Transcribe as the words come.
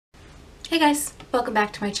Hey guys, welcome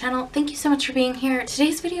back to my channel. Thank you so much for being here.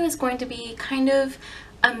 Today's video is going to be kind of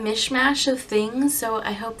a mishmash of things, so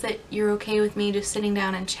I hope that you're okay with me just sitting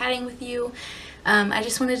down and chatting with you. I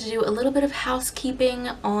just wanted to do a little bit of housekeeping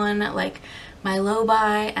on like my low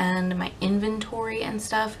buy and my inventory and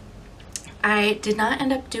stuff. I did not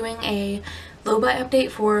end up doing a low buy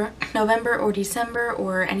update for November or December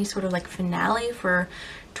or any sort of like finale for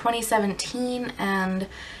 2017, and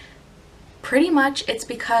pretty much it's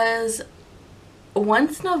because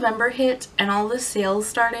once November hit and all the sales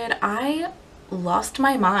started, I lost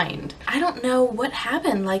my mind. I don't know what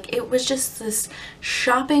happened. Like, it was just this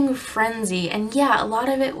shopping frenzy. And yeah, a lot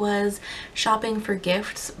of it was shopping for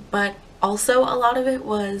gifts, but also a lot of it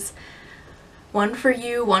was one for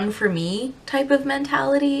you, one for me type of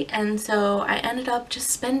mentality. And so I ended up just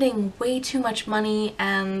spending way too much money,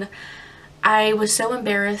 and I was so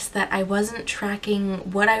embarrassed that I wasn't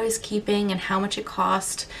tracking what I was keeping and how much it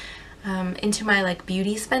cost into my like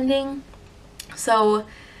beauty spending. So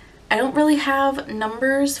I don't really have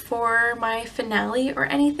numbers for my finale or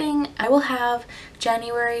anything. I will have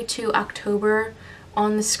January to October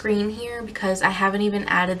on the screen here because I haven't even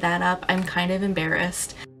added that up. I'm kind of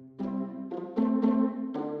embarrassed.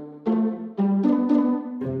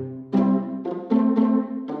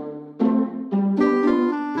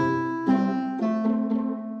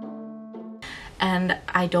 And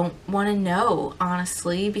I don't want to know,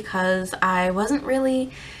 honestly, because I wasn't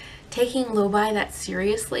really taking low buy that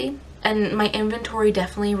seriously, and my inventory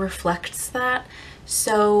definitely reflects that.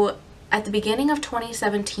 So at the beginning of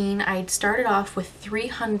 2017, I'd started off with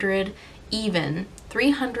 300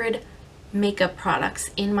 makeup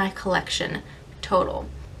products in my collection total.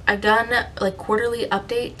 I've done like quarterly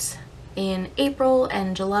updates in April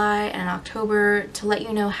and July and October to let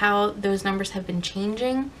you know how those numbers have been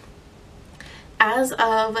changing. As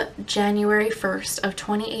of January 1st of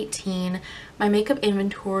 2018, my makeup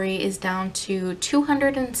inventory is down to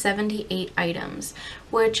 278 items,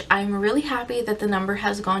 which I'm really happy that the number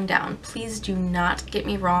has gone down. Please do not get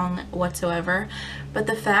me wrong whatsoever, but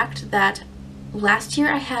the fact that last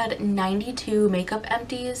year I had 92 makeup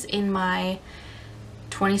empties in my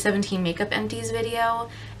 2017 makeup empties video,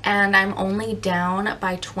 and I'm only down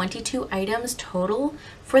by 22 items total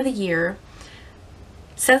for the year,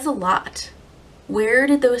 says a lot. Where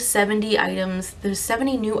did those 70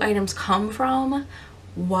 new items come from?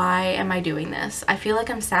 Why am I doing this? I feel like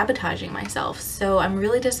I'm sabotaging myself. So I'm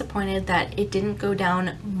really disappointed that it didn't go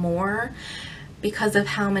down more because of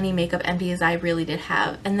how many makeup empties I really did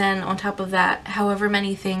have. And then on top of that, however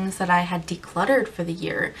many things that I had decluttered for the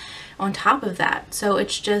year on top of that. So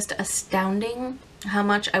it's just astounding how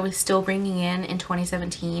much I was still bringing in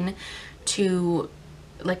 2017 to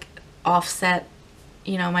like offset,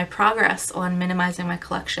 you know, my progress on minimizing my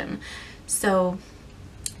collection. So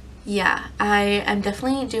yeah, I am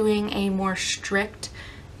definitely doing a more strict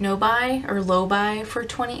no buy or low buy for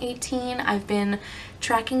 2018. I've been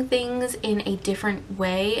tracking things in a different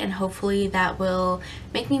way, and hopefully that will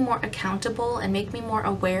make me more accountable and make me more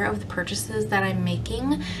aware of the purchases that I'm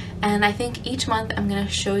making. And I think each month I'm going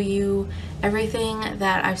to show you everything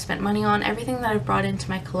that I've spent money on, everything that I've brought into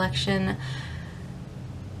my collection.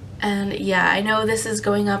 And yeah, I know this is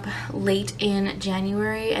going up late in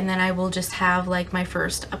January, and then I will just have like my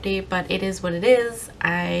first update, but it is what it is.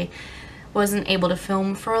 I wasn't able to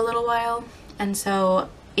film for a little while, and so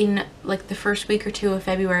in like the first week or two of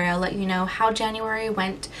February, I'll let you know how January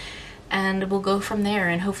went, and we'll go from there,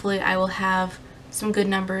 and hopefully I will have some good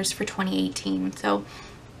numbers for 2018. So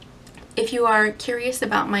if you are curious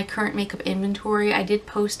about my current makeup inventory, I did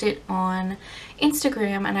post it on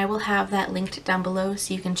Instagram, and I will have that linked down below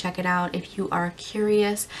so you can check it out if you are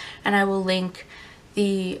curious. And I will link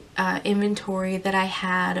the inventory that I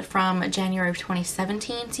had from January of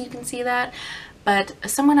 2017 so you can see that. But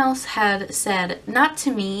someone else had said, not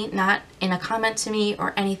to me, not in a comment to me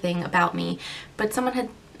or anything about me, but someone had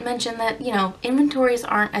mentioned that, you know, inventories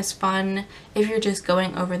aren't as fun if you're just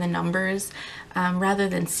going over the numbers rather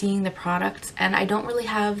than seeing the products, and I don't really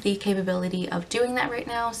have the capability of doing that right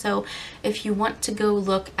now. So if you want to go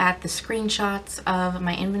look at the screenshots of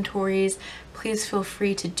my inventories, please feel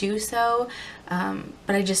free to do so,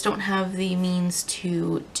 but I just don't have the means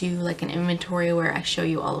to do like an inventory where I show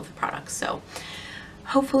you all of the products. So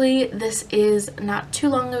hopefully this is not too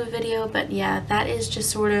long of a video, but yeah, that is just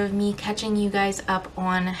sort of me catching you guys up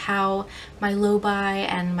on how my low buy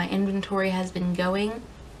and my inventory has been going.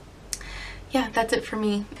 Yeah, that's it for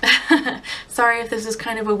me. Sorry if this is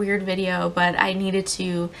kind of a weird video, but I needed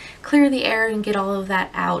to clear the air and get all of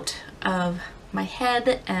that out of my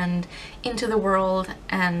head and into the world,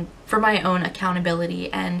 and for my own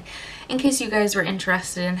accountability, and in case you guys were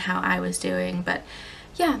interested in how I was doing. But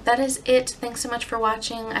yeah, that is it. Thanks so much for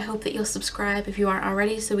watching. I hope that you'll subscribe if you aren't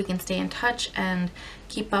already so we can stay in touch and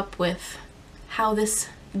keep up with how this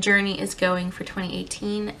journey is going for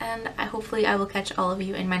 2018, and hopefully I will catch all of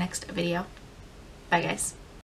you in my next video. Bye guys.